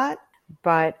cry a lot,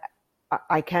 but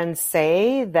I can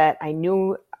say that I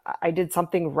knew I did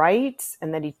something right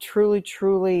and that he truly,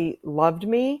 truly loved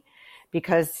me,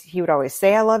 because he would always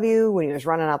say, I love you when he was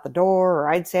running out the door, or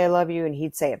I'd say, I love you, and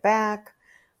he'd say it back.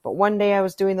 But one day I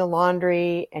was doing the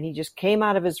laundry and he just came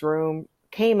out of his room,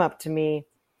 came up to me,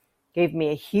 gave me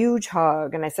a huge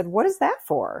hug. And I said, what is that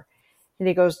for? And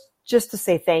he goes, just to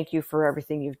say thank you for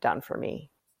everything you've done for me.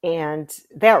 And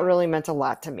that really meant a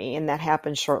lot to me. And that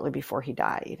happened shortly before he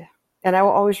died. And I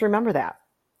will always remember that.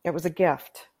 It was a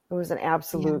gift. It was an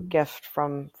absolute gift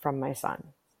from my son.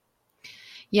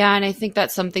 Yeah, and I think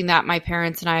that's something that my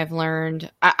parents and I have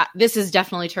learned. This is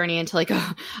definitely turning into like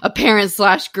a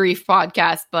parent/grief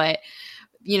podcast, but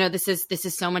this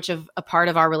is so much of a part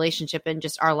of our relationship and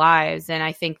just our lives. And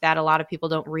I think that a lot of people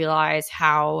don't realize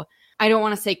how, I don't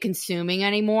want to say consuming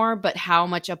anymore, but how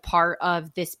much a part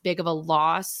of this big of a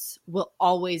loss will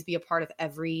always be a part of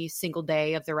every single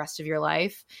day of the rest of your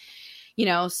life.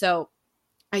 So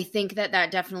I think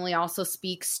that definitely also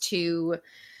speaks to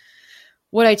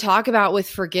what I talk about with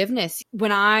forgiveness.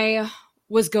 When I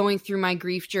was going through my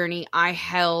grief journey, I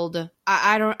held,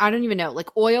 I don't even know,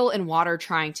 like oil and water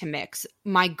trying to mix.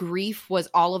 My grief was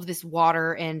all of this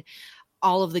water and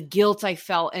all of the guilt I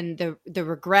felt and the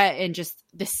regret and just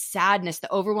the sadness,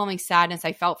 the overwhelming sadness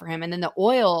I felt for him. And then the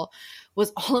oil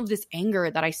was all of this anger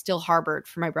that I still harbored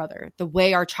for my brother, the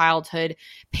way our childhood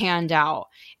panned out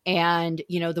and,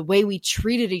 the way we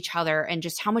treated each other and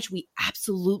just how much we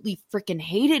absolutely freaking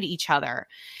hated each other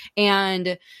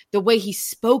and the way he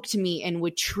spoke to me and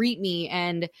would treat me.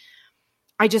 And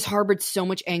I just harbored so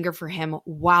much anger for him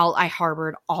while I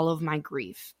harbored all of my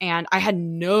grief. And I had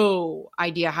no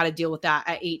idea how to deal with that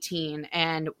at 18.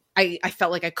 And I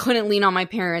felt like I couldn't lean on my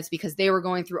parents because they were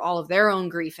going through all of their own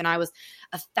grief. And I was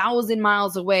 1,000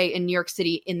 miles away in New York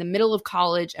City in the middle of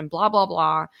college and blah, blah,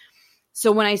 blah.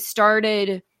 So when I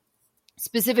started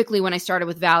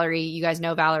with Valerie, you guys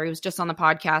know Valerie was just on the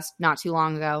podcast not too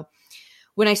long ago.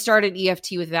 When I started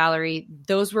EFT with Valerie,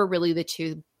 those were really the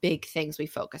two big things we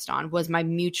focused on, was my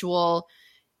mutual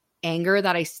anger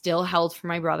that I still held for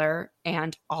my brother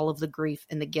and all of the grief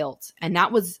and the guilt. And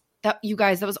that was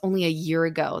only a year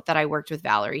ago that I worked with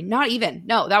Valerie.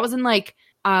 That was in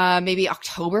maybe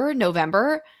October,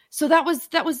 November. So that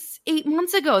was 8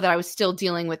 months ago that I was still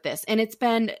dealing with this. And it's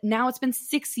been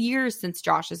 6 years since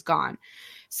Josh is gone.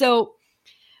 So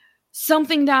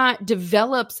something that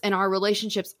develops in our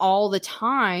relationships all the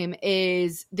time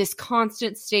is this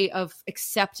constant state of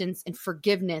acceptance and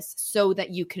forgiveness so that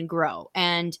you can grow.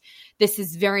 And this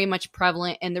is very much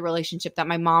prevalent in the relationship that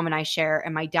my mom and I share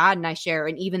and my dad and I share,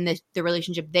 and even the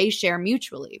relationship they share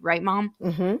mutually. Right, Mom?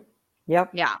 Mm-hmm. Yep.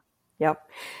 Yeah. Yep.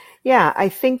 Yeah. I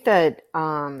think that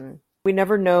we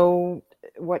never know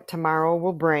what tomorrow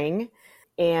will bring,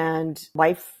 and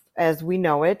life as we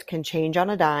know it can change on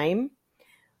a dime.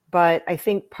 But I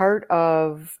think part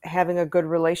of having a good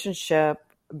relationship,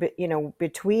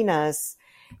 between us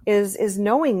is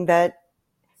knowing that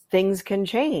things can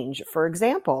change. For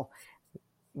example,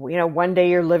 one day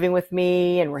you're living with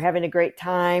me and we're having a great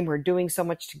time. We're doing so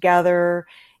much together.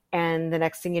 And the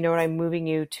next thing you know, I'm moving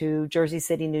you to Jersey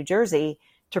City, New Jersey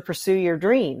to pursue your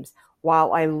dreams.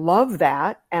 While I love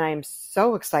that and I'm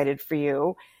so excited for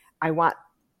you, I want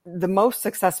the most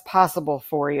success possible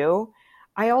for you,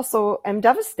 I also am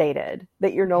devastated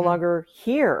that you're no longer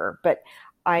here, but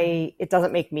it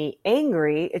doesn't make me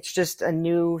angry. It's just a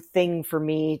new thing for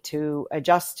me to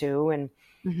adjust to. And,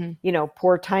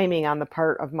 poor timing on the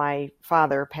part of my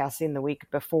father passing the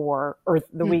week before or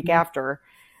the week after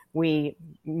we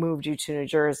moved you to New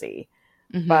Jersey.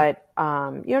 But,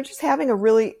 just having a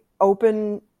really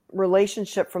open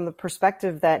relationship from the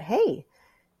perspective that, hey,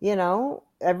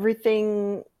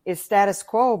 everything is status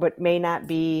quo, but may not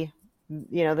be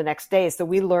the next day. So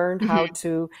we learned how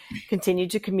to continue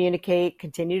to communicate,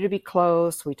 continue to be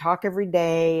close. We talk every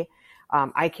day.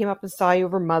 I came up and saw you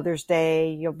over Mother's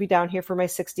Day. You'll be down here for my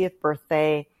 60th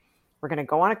birthday. We're going to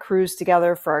go on a cruise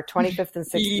together for our 25th and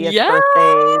 60th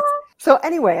birthdays. So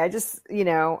anyway, I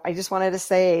just wanted to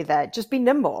say that just be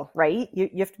nimble, right?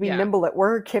 You have to be Yeah. nimble at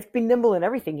work. You have to be nimble in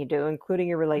everything you do, including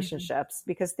your Hmm. relationships,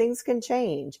 because things can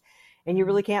change and you Hmm.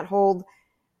 really can't hold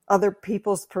other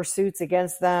people's pursuits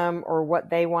against them or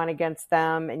what they want against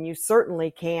them. And you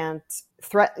certainly can't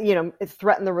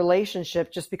threaten the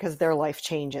relationship just because their life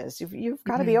changes. You've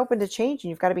got to be Hmm. open to change,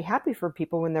 and you've got to be happy for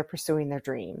people when they're pursuing their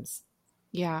dreams.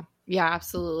 Yeah. Yeah,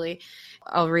 absolutely.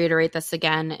 I'll reiterate this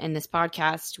again in this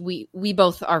podcast. We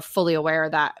both are fully aware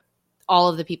that all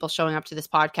of the people showing up to this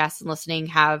podcast and listening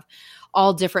have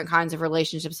all different kinds of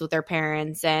relationships with their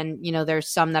parents. And, there's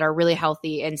some that are really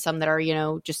healthy and some that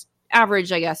are, just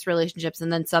average, I guess, relationships,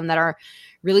 and then some that are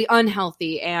really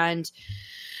unhealthy. And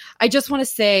I just want to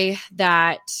say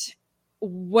that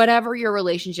whatever your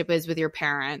relationship is with your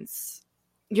parents,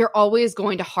 you're always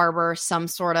going to harbor some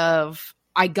sort of,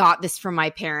 I got this from my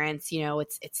parents,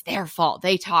 it's their fault.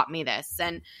 They taught me this.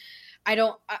 And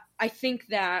I think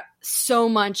that so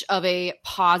much of a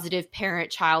positive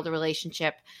parent-child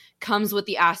relationship comes with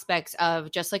the aspects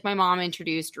of, just like my mom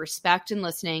introduced, respect and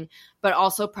listening, but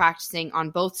also practicing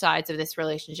on both sides of this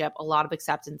relationship, a lot of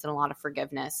acceptance and a lot of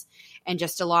forgiveness, and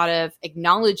just a lot of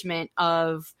acknowledgement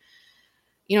of,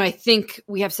 I think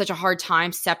we have such a hard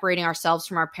time separating ourselves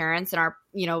from our parents, and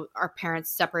our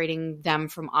parents separating them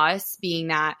from us, being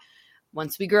that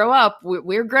once we grow up,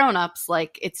 we're grown-ups.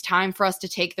 Like, it's time for us to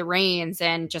take the reins.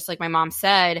 And just like my mom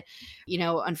said,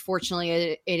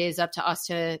 unfortunately, it is up to us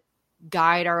to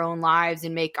guide our own lives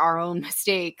and make our own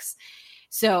mistakes.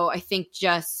 So I think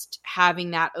just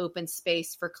having that open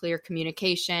space for clear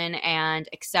communication and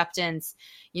acceptance,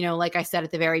 like I said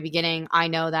at the very beginning, I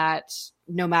know that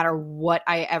no matter what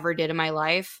I ever did in my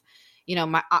life,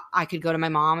 I could go to my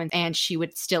mom and she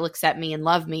would still accept me and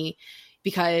love me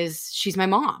because she's my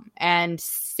mom. And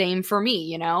same for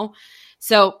me,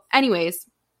 So anyways,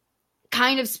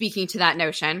 kind of speaking to that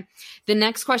notion, the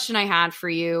next question I had for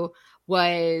you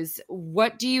was,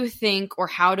 what do you think, or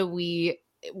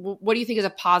what do you think is a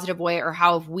positive way, or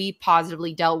how have we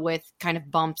positively dealt with kind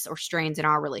of bumps or strains in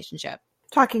our relationship?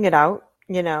 Talking it out.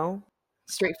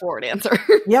 Straightforward answer.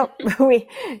 Yep.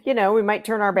 We might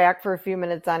turn our back for a few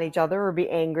minutes on each other or be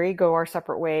angry, go our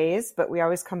separate ways, but we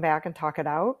always come back and talk it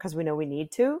out because we know we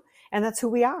need to. And that's who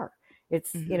we are.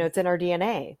 It's, Mm-hmm. it's in our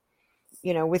DNA,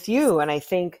 with you. And I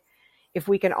think if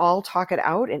we can all talk it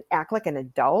out and act like an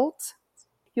adult,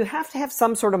 you have to have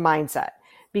some sort of mindset,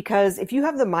 because if you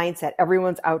have the mindset,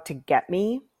 everyone's out to get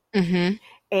me, Mm-hmm.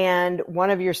 and one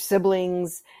of your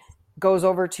siblings goes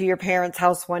over to your parents'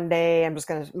 house one day, I'm just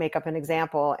going to make up an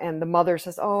example, and the mother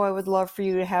says, "Oh, I would love for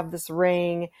you to have this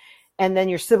ring," and then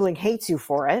your sibling hates you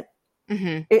for it.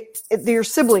 Mm-hmm. Your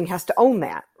sibling has to own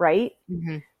that, right?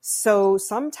 Mm-hmm. So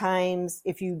sometimes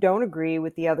if you don't agree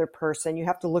with the other person, you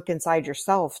have to look inside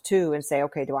yourself too and say,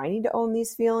 okay, do I need to own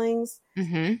these feelings?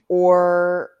 Mm-hmm.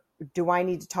 Or do I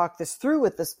need to talk this through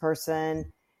with this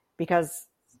person because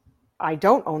I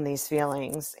don't own these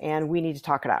feelings and we need to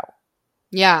talk it out?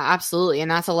 Yeah, absolutely. And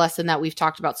that's a lesson that we've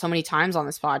talked about so many times on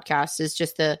this podcast, is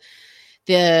just the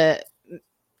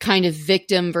kind of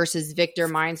victim versus victor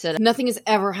mindset. Nothing is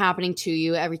ever happening to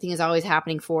you. Everything is always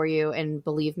happening for you. And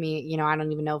believe me, I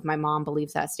don't even know if my mom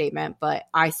believes that statement, but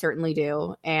I certainly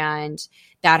do. And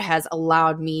that has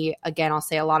allowed me, again, I'll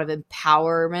say, a lot of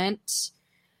empowerment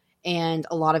and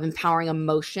a lot of empowering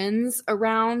emotions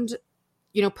around,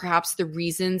 perhaps the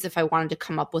reasons, if I wanted to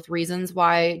come up with reasons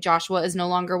why Joshua is no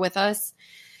longer with us.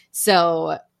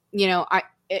 So,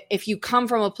 if you come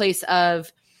from a place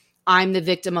of, I'm the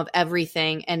victim of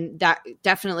everything, and that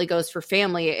definitely goes for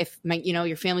family. If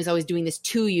your family's always doing this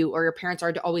to you, or your parents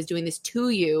are always doing this to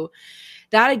you,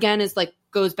 that again is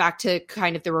goes back to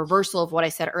kind of the reversal of what I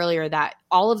said earlier, that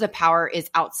all of the power is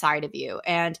outside of you.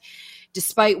 And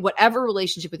despite whatever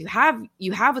relationship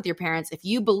you have with your parents, if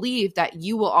you believe that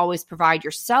you will always provide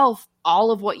yourself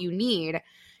all of what you need,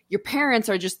 your parents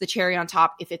are just the cherry on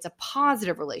top if it's a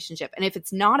positive relationship. And if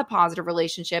it's not a positive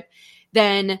relationship,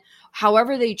 then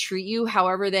however they treat you,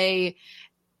 however they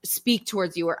speak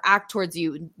towards you or act towards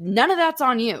you, none of that's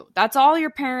on you. That's all your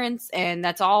parents, and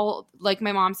that's all, like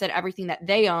my mom said, everything that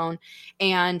they own.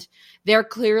 And they're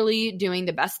clearly doing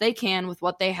the best they can with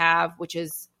what they have, which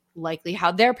is likely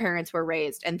how their parents were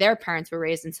raised, and their parents were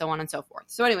raised, and so on and so forth.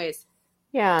 So anyways.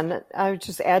 Yeah. And I would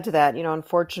just add to that,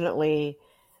 unfortunately,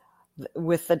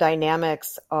 with the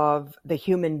dynamics of the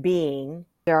human being,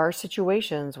 there are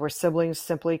situations where siblings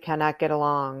simply cannot get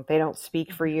along. They don't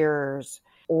speak for years,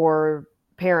 or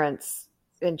parents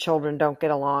and children don't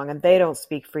get along and they don't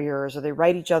speak for years, or they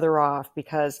write each other off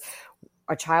because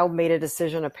a child made a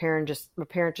decision a parent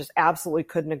just absolutely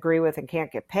couldn't agree with and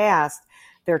can't get past,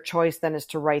 their choice then is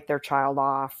to write their child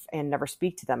off and never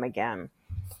speak to them again.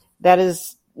 That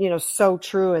is, so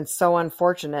true and so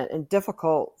unfortunate and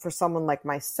difficult for someone like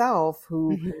myself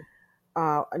who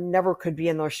never could be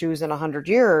in those shoes in 100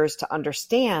 years to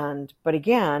understand. But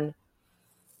again,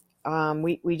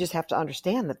 we just have to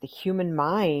understand that the human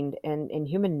mind and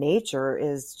human nature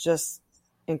is just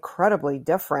incredibly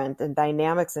different, and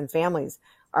dynamics in families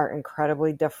are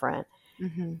incredibly different.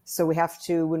 So we have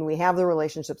to, when we have the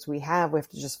relationships we have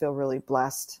to just feel really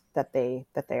blessed that they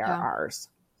are ours.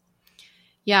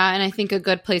 Yeah. And I think a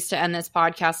good place to end this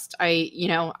podcast,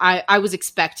 I was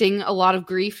expecting a lot of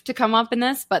grief to come up in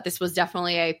this, but this was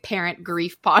definitely a parent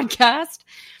grief podcast.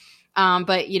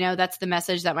 But that's the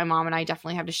message that my mom and I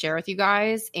definitely have to share with you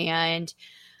guys. And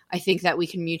I think that we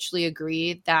can mutually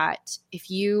agree that if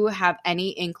you have any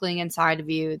inkling inside of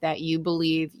you that you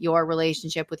believe your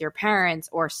relationship with your parents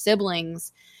or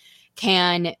siblings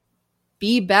can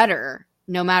be better,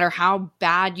 no matter how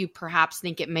bad you perhaps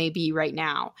think it may be right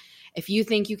now, if you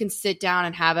think you can sit down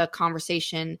and have a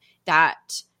conversation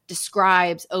that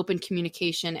describes open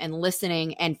communication and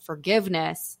listening and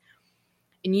forgiveness,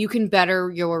 and you can better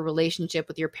your relationship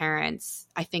with your parents,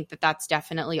 I think that that's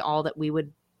definitely all that we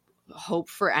would hope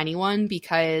for anyone,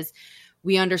 because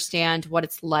we understand what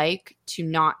it's like to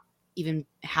not even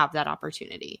have that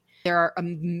opportunity. There are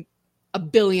a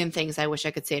billion things I wish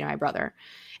I could say to my brother,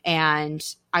 and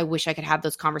I wish I could have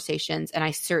those conversations. And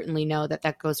I certainly know that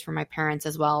that goes for my parents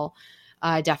as well.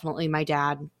 Definitely my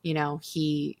dad,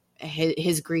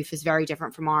 his grief is very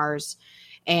different from ours.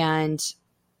 And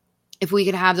if we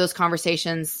could have those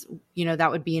conversations,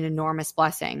 that would be an enormous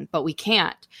blessing, but we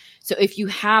can't. So if you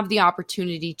have the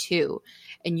opportunity to,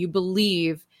 and you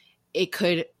believe it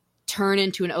could turn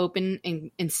into an open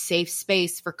and safe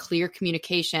space for clear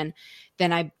communication,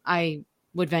 then I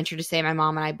would venture to say my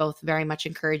mom and I both very much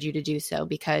encourage you to do so,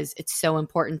 because it's so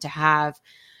important to have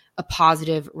a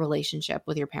positive relationship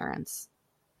with your parents.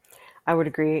 I would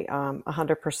agree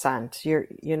 100%.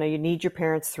 You need your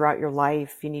parents throughout your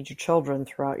life. You need your children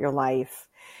throughout your life.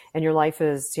 And your life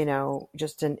is,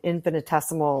 just an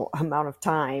infinitesimal amount of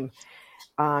time.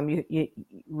 You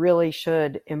really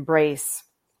should embrace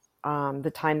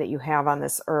the time that you have on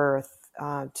this earth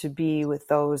to be with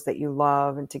those that you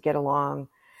love and to get along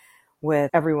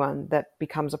with everyone that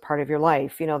becomes a part of your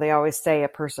life. They always say a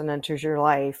person enters your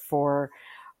life for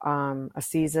a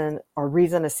season,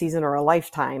 or a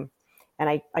lifetime.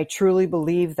 And I truly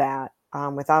believe that,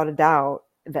 without a doubt,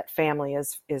 that family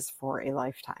is for a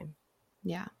lifetime.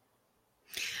 Yeah.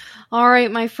 All right,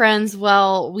 my friends.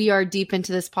 Well, we are deep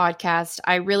into this podcast.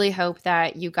 I really hope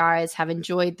that you guys have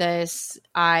enjoyed this.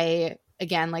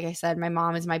 Again, like I said, my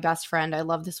mom is my best friend. I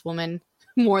love this woman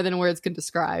more than words can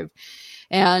describe.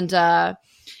 And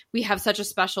we have such a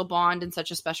special bond and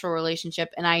such a special relationship.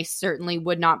 And I certainly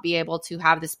would not be able to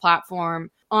have this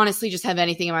platform, honestly, just have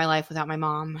anything in my life without my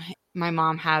mom. My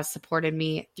mom has supported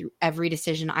me through every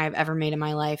decision I have ever made in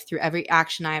my life, through every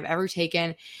action I have ever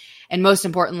taken, and most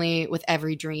importantly, with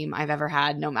every dream I've ever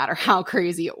had, no matter how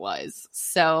crazy it was.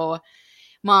 So,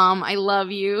 Mom, I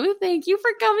love you. Thank you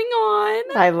for coming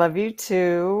on. I love you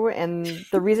too. And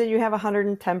the reason you have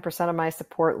 110% of my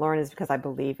support, Lauren, is because I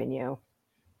believe in you.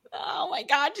 Oh my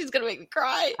God, she's going to make me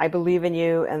cry. I believe in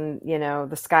you, and,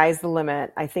 the sky's the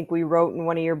limit. I think we wrote in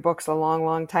one of your books a long,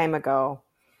 long time ago,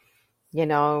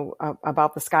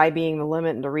 about the sky being the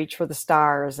limit and to reach for the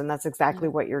stars. And that's exactly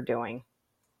what you're doing.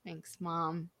 Thanks,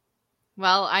 Mom.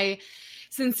 Well, I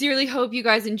sincerely hope you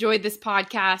guys enjoyed this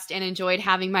podcast and enjoyed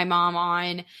having my mom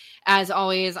on. As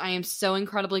always, I am so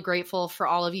incredibly grateful for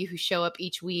all of you who show up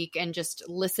each week and just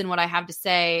listen what I have to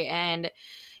say. And,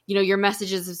 your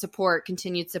messages of support,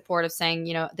 continued support of saying,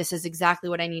 this is exactly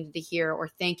what I needed to hear, or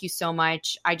thank you so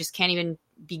much. I just can't even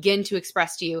begin to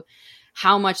express to you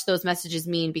how much those messages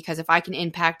mean, because if I can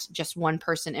impact just one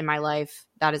person in my life,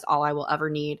 that is all I will ever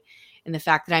need. And the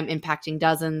fact that I'm impacting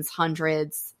dozens,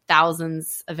 hundreds,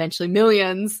 thousands, eventually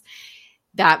millions,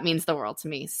 that means the world to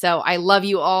me. So I love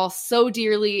you all so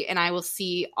dearly, and I will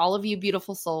see all of you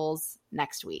beautiful souls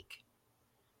next week.